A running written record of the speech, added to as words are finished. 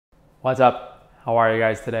What's up? How are you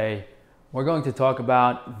guys today? We're going to talk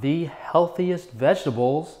about the healthiest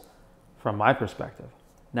vegetables from my perspective.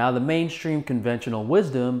 Now, the mainstream conventional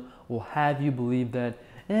wisdom will have you believe that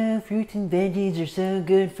fruits and veggies are so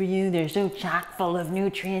good for you, they're so chock full of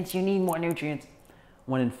nutrients, you need more nutrients.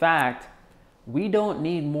 When in fact, we don't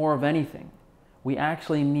need more of anything. We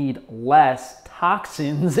actually need less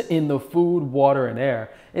toxins in the food, water, and air.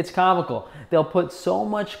 It's comical. They'll put so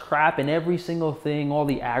much crap in every single thing, all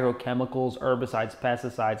the agrochemicals, herbicides,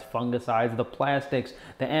 pesticides, fungicides, the plastics,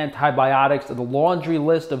 the antibiotics, the laundry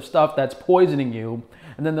list of stuff that's poisoning you.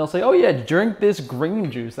 And then they'll say, oh yeah, drink this green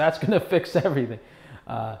juice. That's gonna fix everything.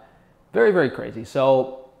 Very, very crazy.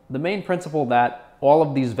 So the main principle that all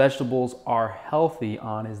of these vegetables are healthy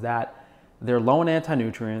on is that they're low in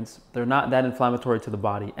anti-nutrients, they're not that inflammatory to the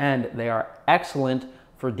body, and they are excellent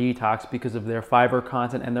for detox because of their fiber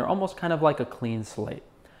content, and they're almost kind of like a clean slate.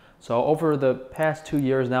 So over the past 2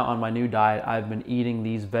 years now on my new diet, I've been eating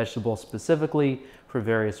these vegetables specifically for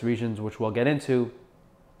various reasons, which we'll get into.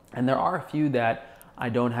 And there are a few that I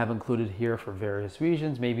don't have included here for various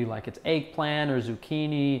reasons, maybe like it's eggplant or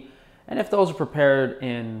zucchini. And if those are prepared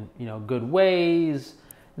in, good ways,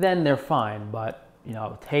 then they're fine. But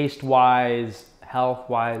taste-wise,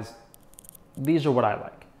 health-wise, these are what I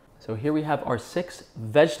like. So here we have our 6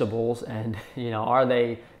 vegetables, and are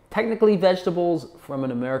they technically vegetables from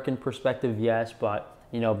an American perspective? Yes, but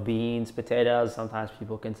beans, potatoes, sometimes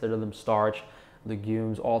people consider them starch,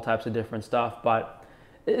 legumes, all types of different stuff. But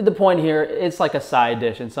the point here, it's like a side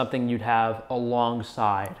dish and something you'd have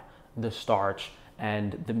alongside the starch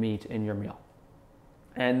and the meat in your meal.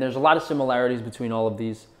 And there's a lot of similarities between all of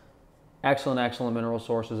these. Excellent mineral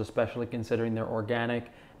sources, especially considering they're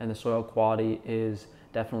organic and the soil quality is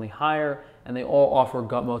definitely higher, and they all offer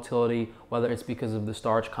gut motility, whether it's because of the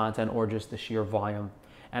starch content or just the sheer volume.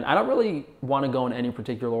 And I don't really want to go in any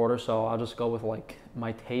particular order, so I'll just go with like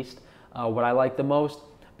my taste, what I like the most,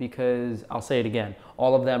 because I'll say it again,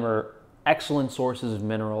 all of them are excellent sources of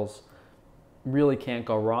minerals. Really can't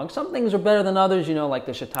go wrong. Some things are better than others, like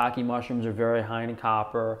the shiitake mushrooms are very high in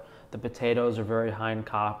copper. The potatoes are very high in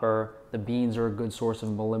copper. The beans are a good source of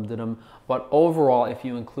molybdenum. But overall, if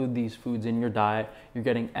you include these foods in your diet, you're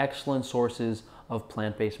getting excellent sources of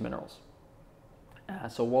plant-based minerals.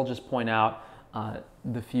 So we'll just point out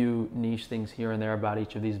the few niche things here and there about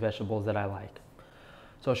each of these vegetables that I like.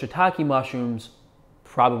 So shiitake mushrooms,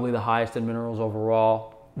 probably the highest in minerals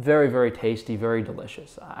overall. Very, very tasty, very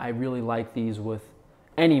delicious. I really like these with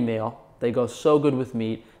any meal. They go so good with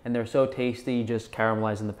meat, and they're so tasty, just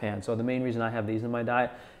caramelize in the pan. So the main reason I have these in my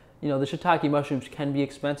diet, the shiitake mushrooms can be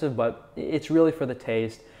expensive, but it's really for the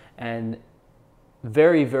taste and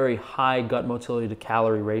very, very high gut motility to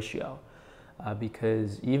calorie ratio.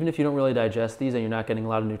 Because even if you don't really digest these and you're not getting a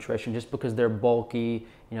lot of nutrition, just because they're bulky,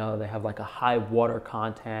 they have like a high water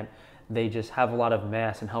content, they just have a lot of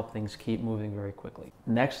mass and help things keep moving very quickly.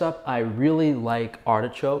 Next up, I really like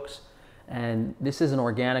artichokes. And this is an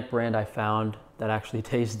organic brand I found that actually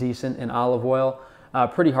tastes decent in olive oil.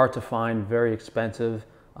 Pretty hard to find, very expensive.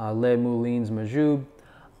 Les Moulins Majoub.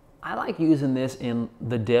 I like using this in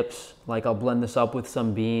the dips. Like I'll blend this up with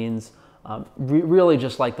some beans. Really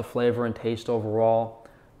just like the flavor and taste overall.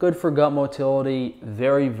 Good for gut motility,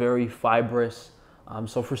 very, very fibrous.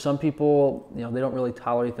 So for some people, they don't really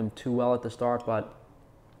tolerate them too well at the start, but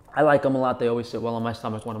I like them a lot. They always sit well on my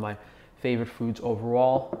stomach, one of my favorite foods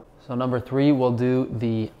overall. So number 3, we'll do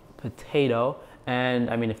the potato.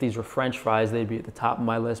 And I mean, if these were French fries, they'd be at the top of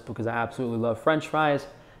my list because I absolutely love French fries.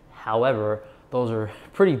 However, those are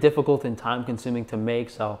pretty difficult and time consuming to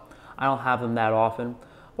make, so I don't have them that often.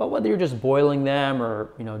 But whether you're just boiling them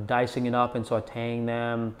or, dicing it up and sauteing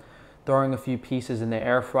them, throwing a few pieces in the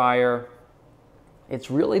air fryer,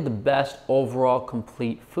 it's really the best overall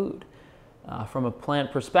complete food from a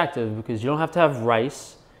plant perspective, because you don't have to have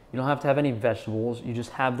rice. You don't have to have any vegetables, you just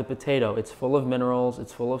have the potato. It's full of minerals,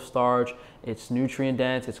 it's full of starch, it's nutrient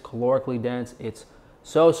dense, it's calorically dense, it's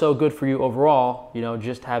so good for you overall.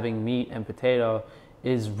 Just having meat and potato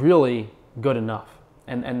is really good enough,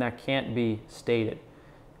 and that can't be stated.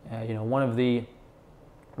 One of the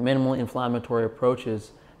minimally inflammatory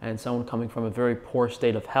approaches, and someone coming from a very poor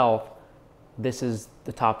state of health, this is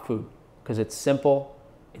the top food, because it's simple,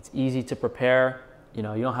 it's easy to prepare, you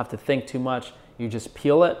don't have to think too much. You just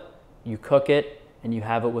peel it, you cook it, and you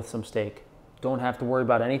have it with some steak. Don't have to worry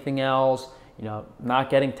about anything else, not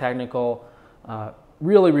getting technical.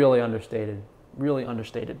 Really understated, really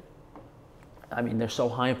understated. I mean, they're so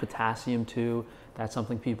high in potassium too. That's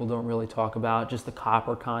something people don't really talk about, just the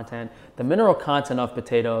copper content. The mineral content of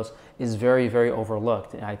potatoes is very, very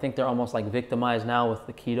overlooked. I think they're almost like victimized now with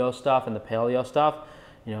the keto stuff and the paleo stuff.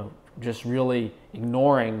 just really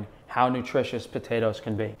ignoring how nutritious potatoes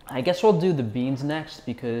can be. I guess we'll do the beans next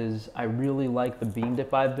because I really like the bean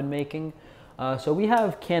dip I've been making. So we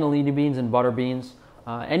have cannellini beans and butter beans.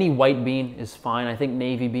 Any white bean is fine. I think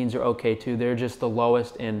navy beans are okay too. They're just the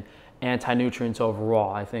lowest in anti-nutrients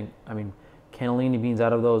overall. I mean, cannellini beans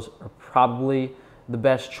out of those are probably the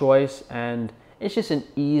best choice, and it's just an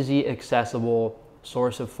easy, accessible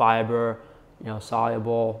source of fiber,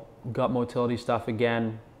 soluble, gut motility stuff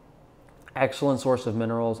again. Excellent source of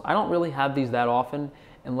minerals. I don't really have these that often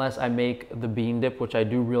unless I make the bean dip, which I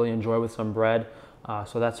do really enjoy with some bread.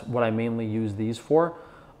 So that's what I mainly use these for.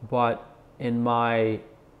 But in my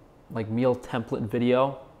meal template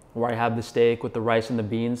video where I have the steak with the rice and the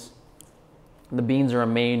beans are a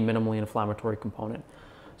main minimally inflammatory component.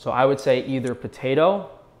 So I would say either potato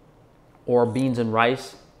or beans and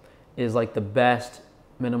rice is like the best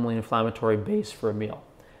minimally inflammatory base for a meal.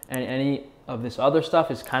 And any of this other stuff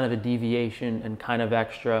is kind of a deviation and kind of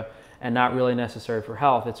extra and not really necessary for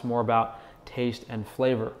health. It's more about taste and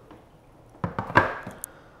flavor.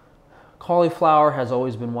 Cauliflower has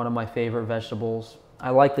always been one of my favorite vegetables. I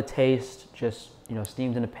like the taste, just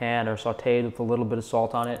steamed in a pan or sauteed with a little bit of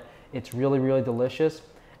salt on it. It's really, really delicious.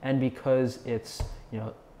 And because it's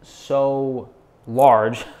so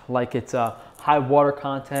large, like it's a high water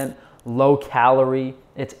content, low calorie,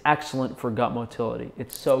 it's excellent for gut motility.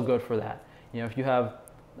 It's so good for that. If you have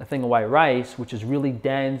a thing of white rice, which is really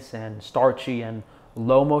dense and starchy and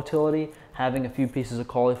low motility, having a few pieces of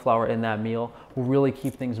cauliflower in that meal will really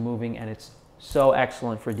keep things moving, and it's so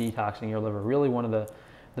excellent for detoxing your liver. Really one of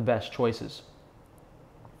the best choices.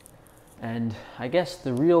 And I guess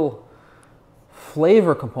the real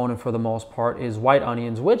flavor component for the most part is white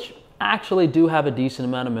onions, which actually do have a decent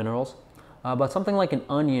amount of minerals. But something like an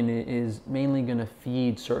onion is mainly going to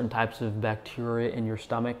feed certain types of bacteria in your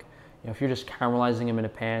stomach. If you're just caramelizing them in a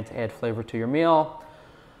pan to add flavor to your meal,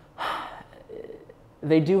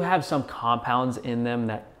 they do have some compounds in them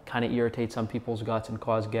that kind of irritate some people's guts and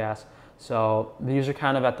cause gas. So these are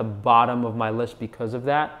kind of at the bottom of my list because of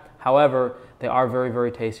that. However, they are very,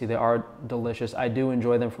 very tasty. They are delicious. I do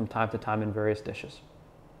enjoy them from time to time in various dishes.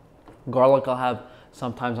 Garlic I'll have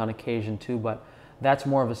sometimes on occasion too, but that's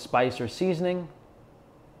more of a spice or seasoning.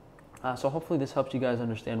 So hopefully this helps you guys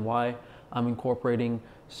understand why I'm incorporating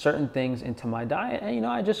certain things into my diet. And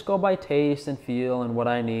I just go by taste and feel and what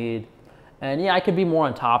I need. And yeah, I could be more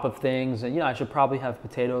on top of things. And I should probably have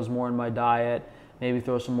potatoes more in my diet, maybe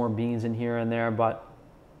throw some more beans in here and there. But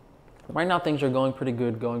right now things are going pretty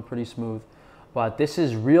good, going pretty smooth. But this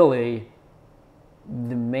is really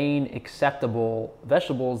the main acceptable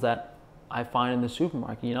vegetables that I find in the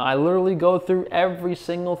supermarket. I literally go through every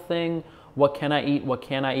single thing. What can I eat? What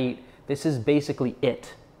can I eat? This is basically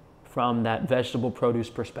it from that vegetable produce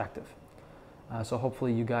perspective. So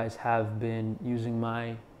hopefully you guys have been using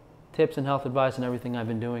my tips and health advice and everything I've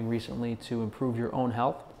been doing recently to improve your own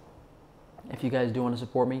health. If you guys do want to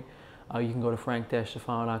support me, you can go to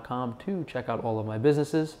frank-stefano.com to check out all of my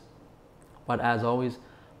businesses. But as always,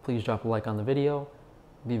 please drop a like on the video,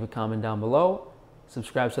 leave a comment down below,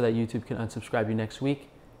 subscribe so that YouTube can unsubscribe you next week,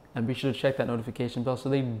 and be sure to check that notification bell so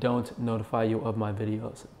they don't notify you of my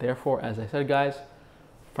videos. Therefore, as I said guys,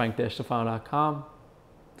 frank-stefano.com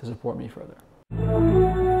to support me further.